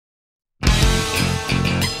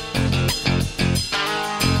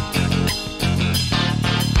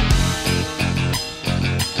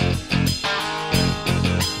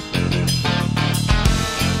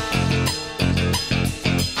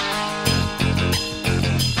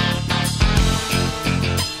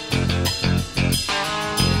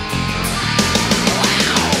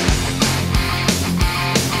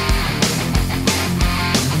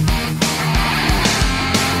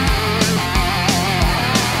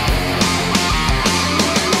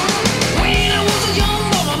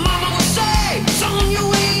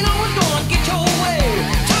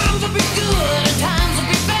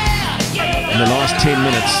10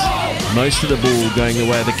 minutes. Most of the ball going the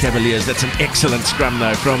way of the Cavaliers. That's an excellent scrum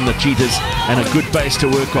though from the Cheetahs, and a good base to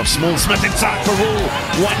work off. Small Smith inside for Rule.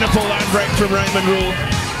 Wonderful line break from Raymond Rule.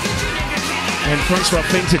 And Francois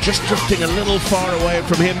Venter just drifting a little far away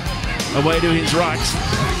from him, away to his right.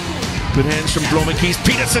 Good hands from Blommenkies.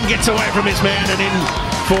 Peterson gets away from his man and in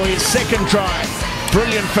for his second try.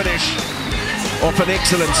 Brilliant finish off an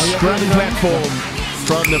excellent scrum platform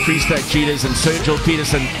from the Free State Cheetahs, and Sergio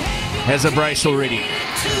Peterson has a brace already.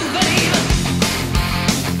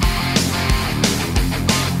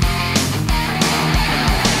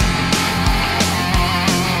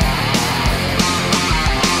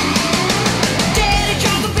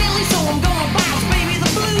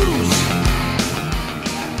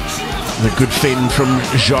 A good fend from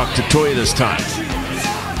Jacques Totoy this time.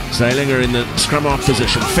 Zeilinger in the scrum off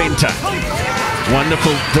position. Venter.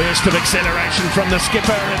 Wonderful burst of acceleration from the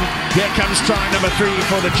skipper, and here comes try number 3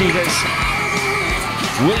 for the Cheetahs.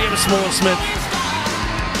 William Small-Smith.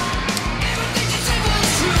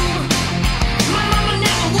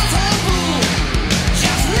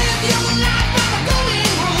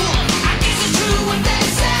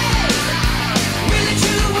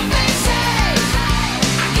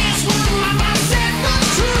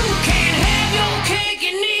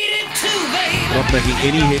 Not making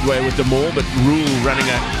any headway with the maul, but Rule running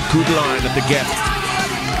a good line at the gap.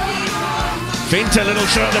 Venter, little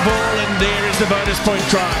shot of the ball, and there is the bonus point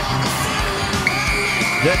try.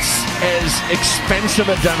 That's as expensive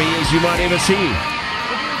a dummy as you might ever see,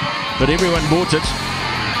 but everyone bought it.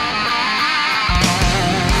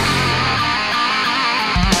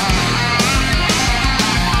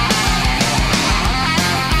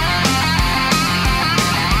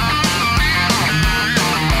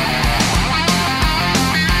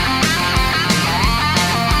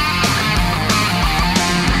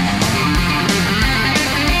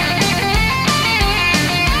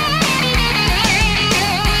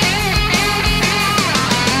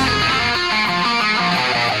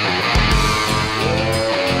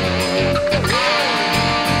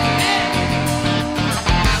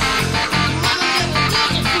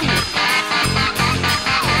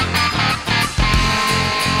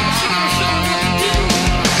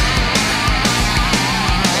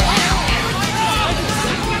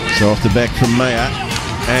 So off the back from Meyer,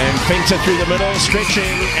 and Venter through the middle, stretching,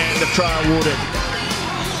 and the try awarded.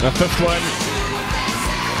 A 5th one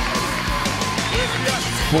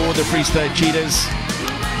for the Free State Cheetahs.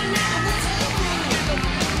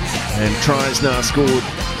 And tries now scored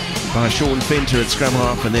by Sean Venter at scrum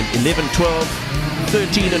half, and then 11, 12,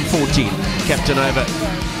 13 and 14. Captain over.